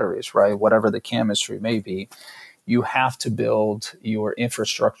 electric batteries, right, whatever the chemistry may be, you have to build your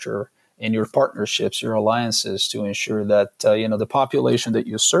infrastructure and your partnerships, your alliances to ensure that, the population that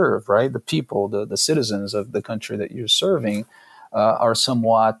you serve, right, the people, the citizens of the country that you're serving are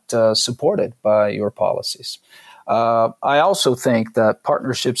somewhat supported by your policies. I also think that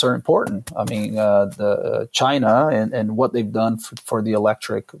partnerships are important. I mean, China and what they've done for the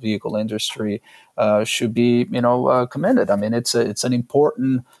electric vehicle industry should be, commended. I mean, it's an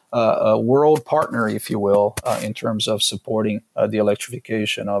important world partner, if you will, in terms of supporting the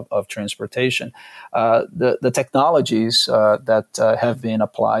electrification of transportation. The technologies that have been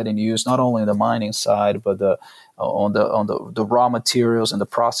applied and used not only in the mining side, but on the raw materials and the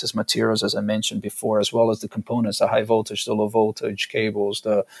process materials, as I mentioned before, as well as the components, the high voltage, the low voltage cables,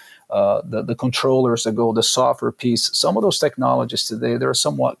 the controllers that go, the software piece. Some of those technologies today, they're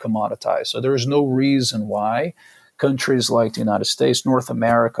somewhat commoditized. So there is no reason why countries like the United States, North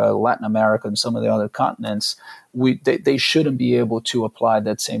America, Latin America, and some of the other continents, they shouldn't be able to apply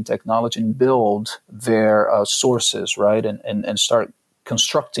that same technology and build their sources, right, and start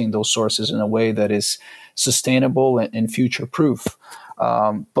constructing those sources in a way that is sustainable and future proof.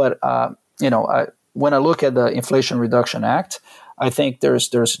 When I look at the Inflation Reduction Act, I think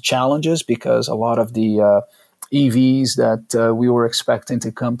there's challenges because a lot of the EVs that we were expecting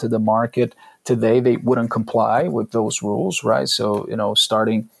to come to the market today, they wouldn't comply with those rules, right? So,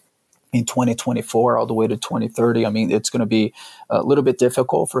 starting in 2024 all the way to 2030, I mean, it's going to be a little bit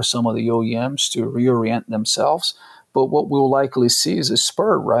difficult for some of the OEMs to reorient themselves. But what we'll likely see is a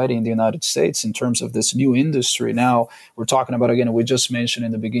spur, right, in the United States in terms of this new industry. Now, we're talking about, again, we just mentioned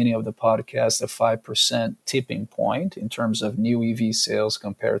in the beginning of the podcast, a 5% tipping point in terms of new EV sales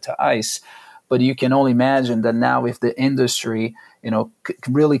compared to ICE. But you can only imagine that now if the industry,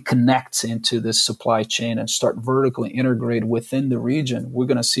 really connects into this supply chain and start vertically integrate within the region, we're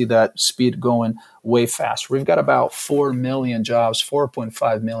going to see that speed going way faster. We've got about 4 million jobs,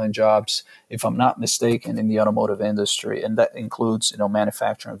 4.5 million jobs, if I'm not mistaken, in the automotive industry. And that includes,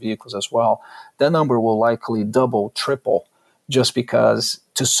 manufacturing vehicles as well. That number will likely double, triple, just because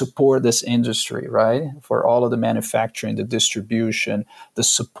to support this industry, right? For all of the manufacturing, the distribution, the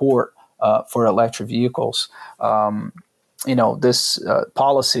support for electric vehicles. This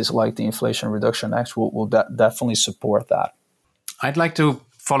policies like the Inflation Reduction Act will definitely support that. I'd like to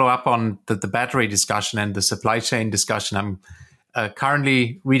follow up on the battery discussion and the supply chain discussion. I'm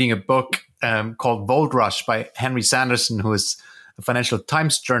currently reading a book called Volt Rush by Henry Sanderson, who is a Financial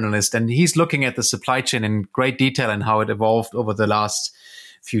Times journalist, and he's looking at the supply chain in great detail and how it evolved over the last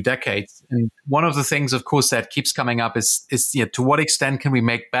few decades. And one of the things, of course, that keeps coming up is to what extent can we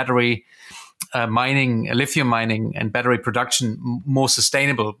make battery mining, lithium mining, and battery production more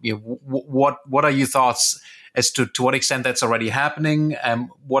sustainable? What are your thoughts as to what extent that's already happening?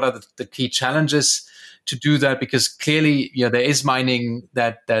 What are the key challenges to do that? Because clearly, there is mining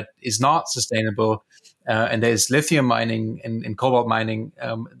that is not sustainable, and there's lithium mining and cobalt mining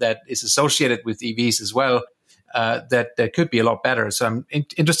that is associated with EVs as well. That could be a lot better. So I'm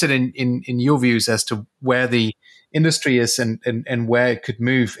interested in your views as to where the industry is and where it could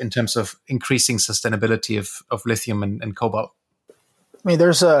move in terms of increasing sustainability of lithium and cobalt. I mean,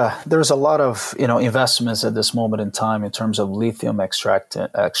 there's a lot of investments at this moment in time in terms of lithium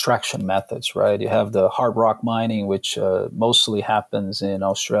extraction methods, right? You have the hard rock mining, which mostly happens in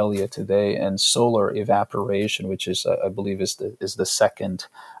Australia today, and solar evaporation, which is I believe is the second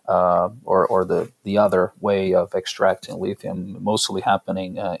or the other way of extracting lithium, mostly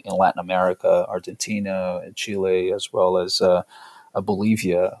happening in Latin America, Argentina, Chile, as well as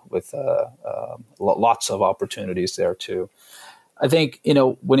Bolivia, with lots of opportunities there too. I think,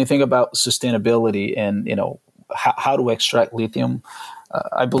 when you think about sustainability and, how to extract lithium,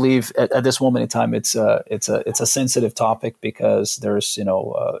 I believe at this moment in time, it's a sensitive topic because there's,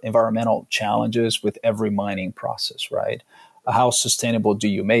 environmental challenges with every mining process, right? How sustainable do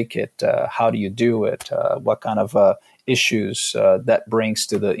you make it? How do you do it? What kind of issues that brings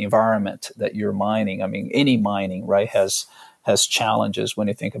to the environment that you're mining? I mean, any mining, right, has challenges when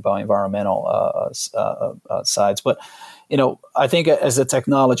you think about environmental sides. But I think as the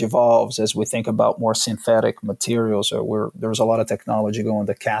technology evolves, as we think about more synthetic materials, there's a lot of technology going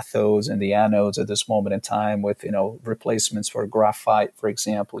to cathodes and the anodes at this moment in time with, replacements for graphite, for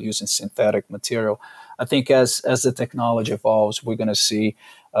example, using synthetic material. I think as the technology evolves, we're going to see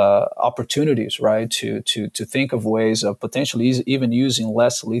opportunities, right, to think of ways of potentially even using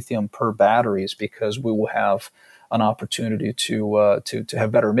less lithium per batteries, because we will have an opportunity to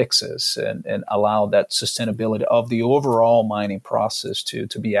have better mixes and allow that sustainability of the overall mining process to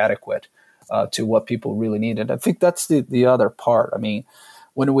be adequate to what people really need. And I think that's the other part. I mean,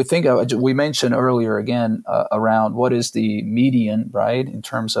 when we think of, we mentioned earlier again around what is the median, right, in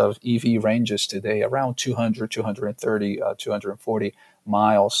terms of EV ranges today, around 200, 230, 240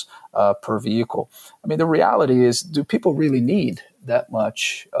 miles per vehicle. I mean, the reality is, do people really need that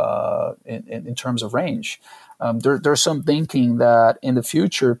much in terms of range? There's some thinking that in the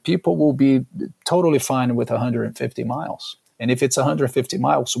future, people will be totally fine with 150 miles. And if it's 150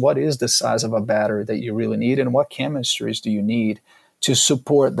 miles, what is the size of a battery that you really need? And what chemistries do you need to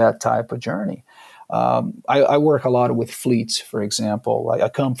support that type of journey? I work a lot with fleets, for example. I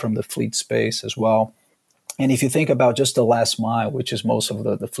come from the fleet space as well. And if you think about just the last mile, which is most of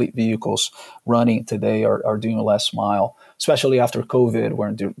the fleet vehicles running today are doing last mile, especially after COVID,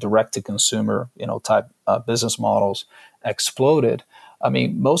 where direct-to-consumer type business models exploded. I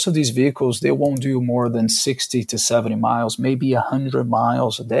mean, most of these vehicles, they won't do more than 60 to 70 miles, maybe 100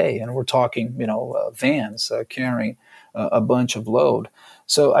 miles a day. And we're talking, vans carrying a bunch of load.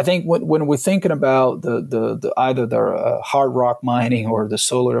 So I think when we're thinking about the either the hard rock mining or the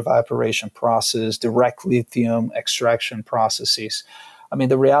solar evaporation process, direct lithium extraction processes, I mean,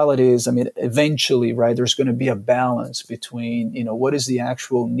 the reality is, I mean, eventually, right, there's going to be a balance between, what is the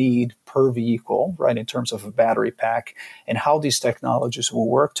actual need per vehicle, right, in terms of a battery pack, and how these technologies will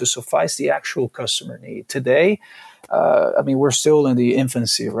work to suffice the actual customer need. Today, I mean, we're still in the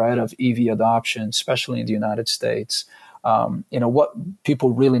infancy, right, of EV adoption, especially in the United States. What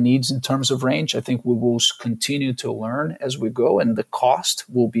people really needs in terms of range, I think we will continue to learn as we go, and the cost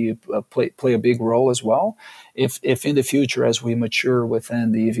will be play a big role as well. If in the future, as we mature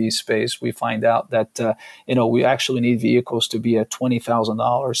within the EV space, we find out that we actually need vehicles to be at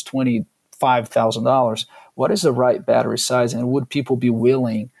 $20,000, $25,000, what is the right battery size, and would people be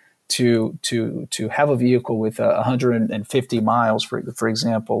willing to have a vehicle with 150 miles, for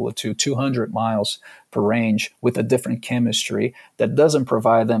example, to 200 miles per range with a different chemistry that doesn't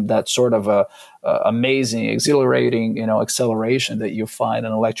provide them that sort of amazing, exhilarating, acceleration that you find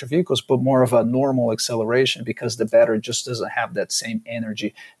in electric vehicles, but more of a normal acceleration because the battery just doesn't have that same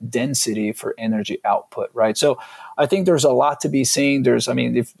energy density for energy output, right? So I think there's a lot to be seen.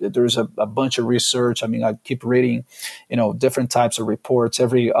 If there's a bunch of research, I keep reading, different types of reports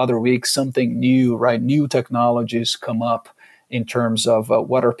every other week, something new, right? New technologies come up in terms of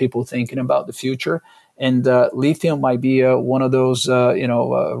what are people thinking about the future. And lithium might be one of those,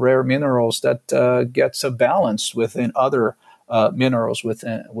 rare minerals that gets balanced within other minerals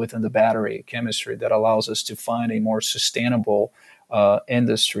within the battery chemistry that allows us to find a more sustainable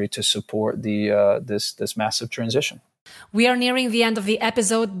industry to support this massive transition. We are nearing the end of the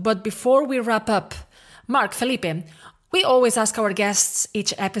episode, but before we wrap up, Mark, Felipe, we always ask our guests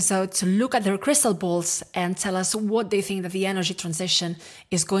each episode to look at their crystal balls and tell us what they think that the energy transition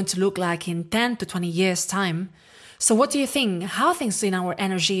is going to look like in 10 to 20 years' time. So what do you think? How things in our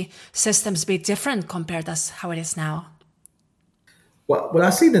energy systems be different compared to how it is now? Well,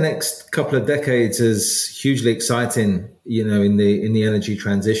 I see the next couple of decades as hugely exciting, in the energy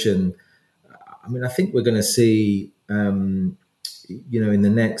transition. I think we're going to see, in the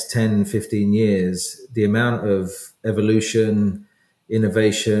next 10, 15 years, the amount of evolution,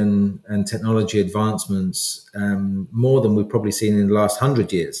 innovation, and technology advancements more than we've probably seen in the last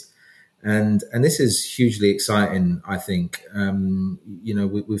 100 years. And this is hugely exciting, I think.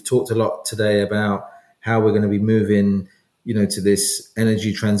 We've talked a lot today about how we're going to be moving, to this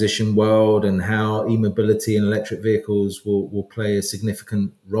energy transition world and how e-mobility and electric vehicles will play a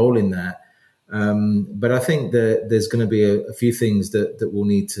significant role in that. But I think that there's going to be a few things that will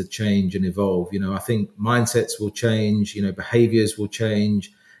need to change and evolve. I think mindsets will change, behaviors will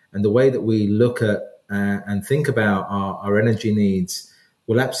change, and the way that we look at and think about our energy needs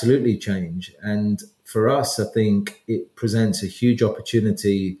will absolutely change. And for us, I think it presents a huge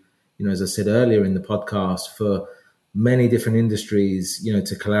opportunity, as I said earlier in the podcast, for many different industries,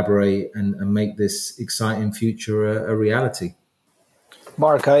 to collaborate and make this exciting future a reality.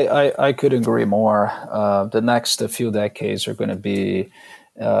 Mark, I couldn't agree more. The next few decades are going to be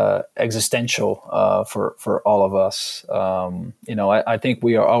existential for all of us. I think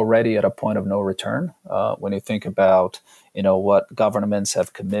we are already at a point of no return when you think about what governments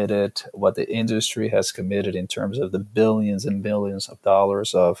have committed, what the industry has committed in terms of the billions and billions of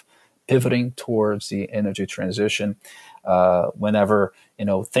dollars of pivoting towards the energy transition. Whenever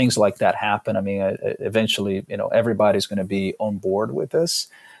things like that happen, eventually everybody's going to be on board with this.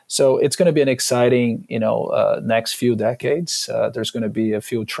 So it's going to be an exciting next few decades. There's going to be a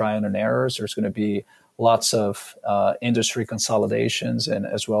few trial and errors. There's going to be lots of industry consolidations, and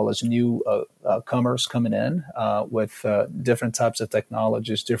as well as new comers coming in with different types of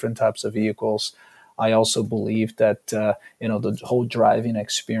technologies, different types of vehicles. I also believe that the whole driving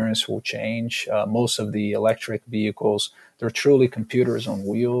experience will change. Most of the electric vehicles, they're truly computers on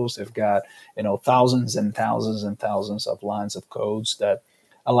wheels. They've got thousands and thousands and thousands of lines of codes that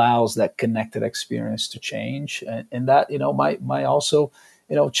allows that connected experience to change, and that might also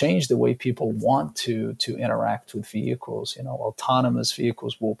change the way people want to interact with vehicles. Autonomous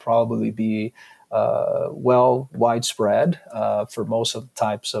vehicles will probably be widespread for most of the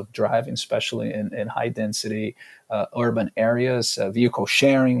types of driving, especially in high density urban areas. Vehicle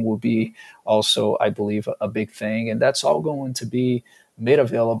sharing will be also, I believe, a big thing, and that's all going to be made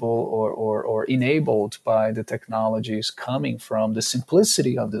available or enabled by the technologies coming from the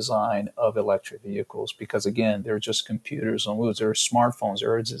simplicity of design of electric vehicles, because again, they're just computers on wheels, they're smartphones,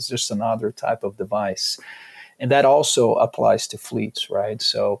 or it's just another type of device. And that also applies to fleets, right?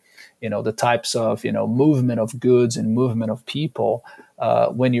 So, the types of, movement of goods and movement of people,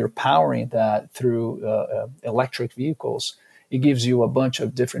 when you're powering that through electric vehicles, it gives you a bunch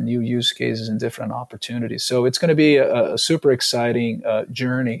of different new use cases and different opportunities. So it's going to be a super exciting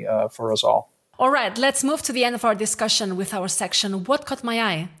journey for us all. All right, let's move to the end of our discussion with our section, What Caught My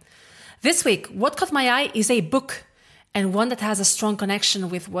Eye? This week, What Caught My Eye is a book, and one that has a strong connection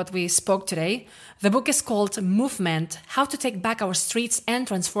with what we spoke today. The book is called Movement, How to Take Back Our Streets and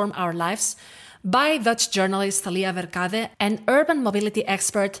Transform Our Lives, by Dutch journalist Lia Verkade and urban mobility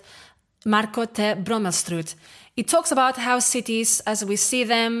expert Marco T. Brommelstruut. It talks about how cities, as we see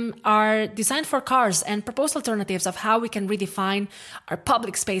them, are designed for cars and propose alternatives of how we can redefine our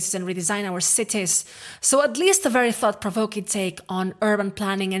public spaces and redesign our cities. So at least a very thought-provoking take on urban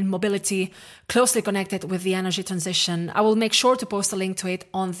planning and mobility, closely connected with the energy transition. I will make sure to post a link to it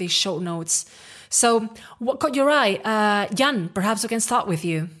on the show notes. So what caught your eye? Jan, perhaps we can start with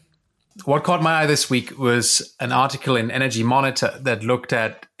you. What caught my eye this week was an article in Energy Monitor that looked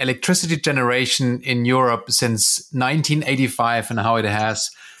at electricity generation in Europe since 1985 and how it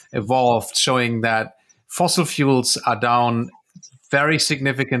has evolved, showing that fossil fuels are down very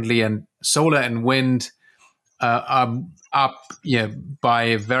significantly and solar and wind are up by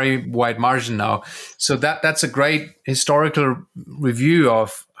a very wide margin now. So that's a great historical review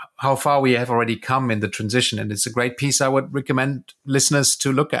of how far we have already come in the transition. And it's a great piece I would recommend listeners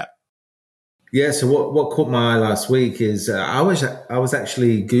to look at. Yeah, so what caught my eye last week is I was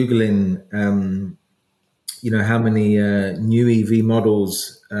actually Googling, how many new EV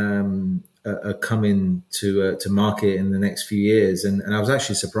models are coming to market in the next few years, and I was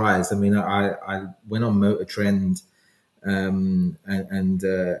actually surprised. I mean, I went on Motor Trend and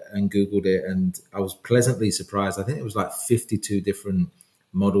Googled it, and I was pleasantly surprised. I think it was like 52 different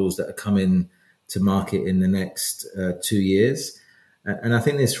models that are coming to market in the next 2 years, and I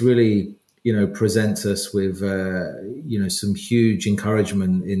think this really presents us with, some huge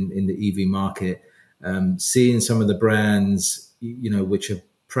encouragement in the EV market. Seeing some of the brands, which have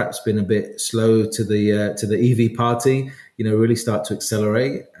perhaps been a bit slow to the EV party, really start to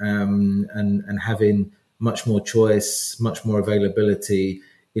accelerate, and having much more choice, much more availability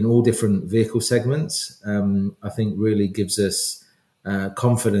in all different vehicle segments, I think really gives us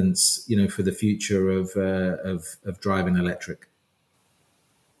confidence, for the future of driving electric.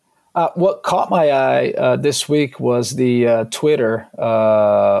 What caught my eye this week was the Twitter,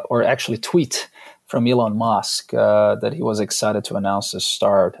 or actually tweet from Elon Musk, that he was excited to announce the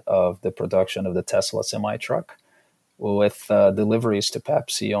start of the production of the Tesla semi-truck with deliveries to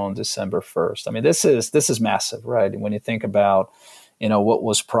Pepsi on December 1st. I mean, this is massive, right? When you think about, what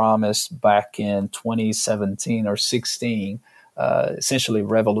was promised back in 2017 or 16, essentially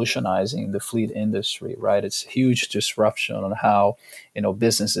revolutionizing the fleet industry, right? It's a huge disruption on how,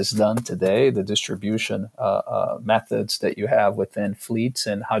 business is done today, the distribution methods that you have within fleets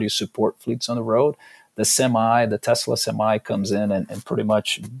and how do you support fleets on the road. The Tesla Semi comes in and pretty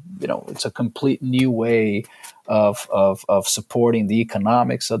much, it's a complete new way of supporting the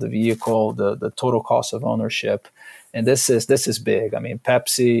economics of the vehicle, the total cost of ownership. And this is big. I mean,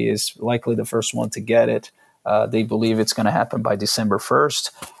 Pepsi is likely the first one to get it. They believe it's going to happen by December 1st.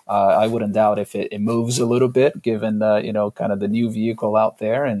 I wouldn't doubt if it moves a little bit, given kind of the new vehicle out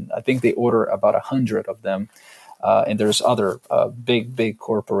there. And I think they order about 100 of them. And there's other big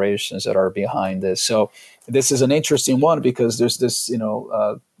corporations that are behind this. So this is an interesting one because there's this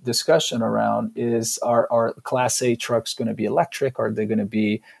discussion around are Class A trucks going to be electric? Are they going to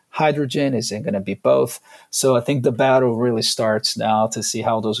be hydrogen? Is it going to be both? So I think the battle really starts now to see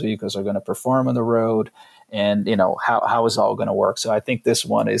how those vehicles are going to perform on the road. And how is all going to work? So I think this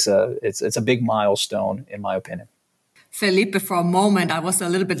one is it's a big milestone in my opinion. Felipe, for a moment, I was a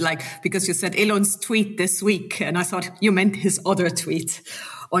little bit because you said Elon's tweet this week, and I thought you meant his other tweet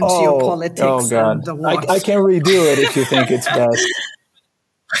on geopolitics. Oh God, and the war. I can redo it if you think it's best.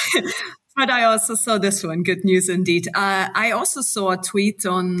 But I also saw this one. Good news indeed. I also saw a tweet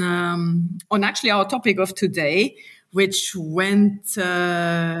on actually our topic of today, which went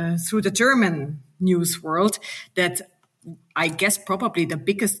through the German news world, that I guess probably the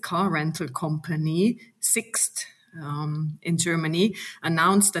biggest car rental company, Sixt, in Germany,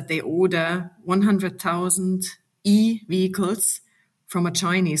 announced that they order 100,000 e-vehicles from a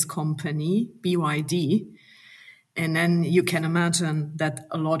Chinese company, BYD. And then you can imagine that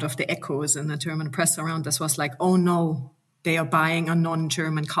a lot of the echoes in the German press around this was like, oh no, they are buying a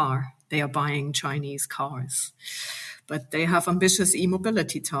non-German car. They are buying Chinese cars. But they have ambitious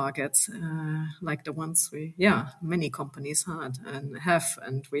e-mobility targets, like the ones many companies had and have,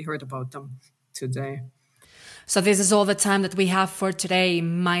 and we heard about them today. So this is all the time that we have for today.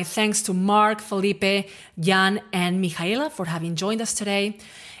 My thanks to Mark, Felipe, Jan, and Michaela for having joined us today.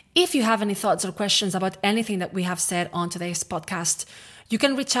 If you have any thoughts or questions about anything that we have said on today's podcast, you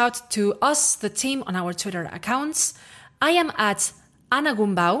can reach out to us, the team, on our Twitter accounts. I am at Anna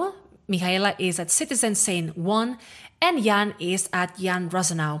Gumbau. Michaela is at CitizenSane1, and Jan is at Jan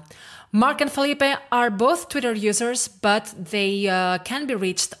Rosenau. Mark and Felipe are both Twitter users, but they can be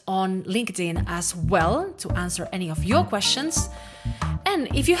reached on LinkedIn as well to answer any of your questions.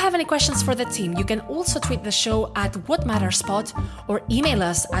 And if you have any questions for the team, you can also tweet the show at WhatMattersPod or email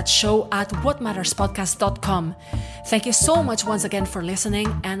us at show@whatmatterspodcast.com. Thank you so much once again for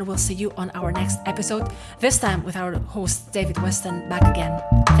listening, and we'll see you on our next episode, this time with our host David Weston back again.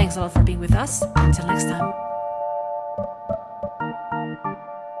 Thanks a lot for being with us. Until next time.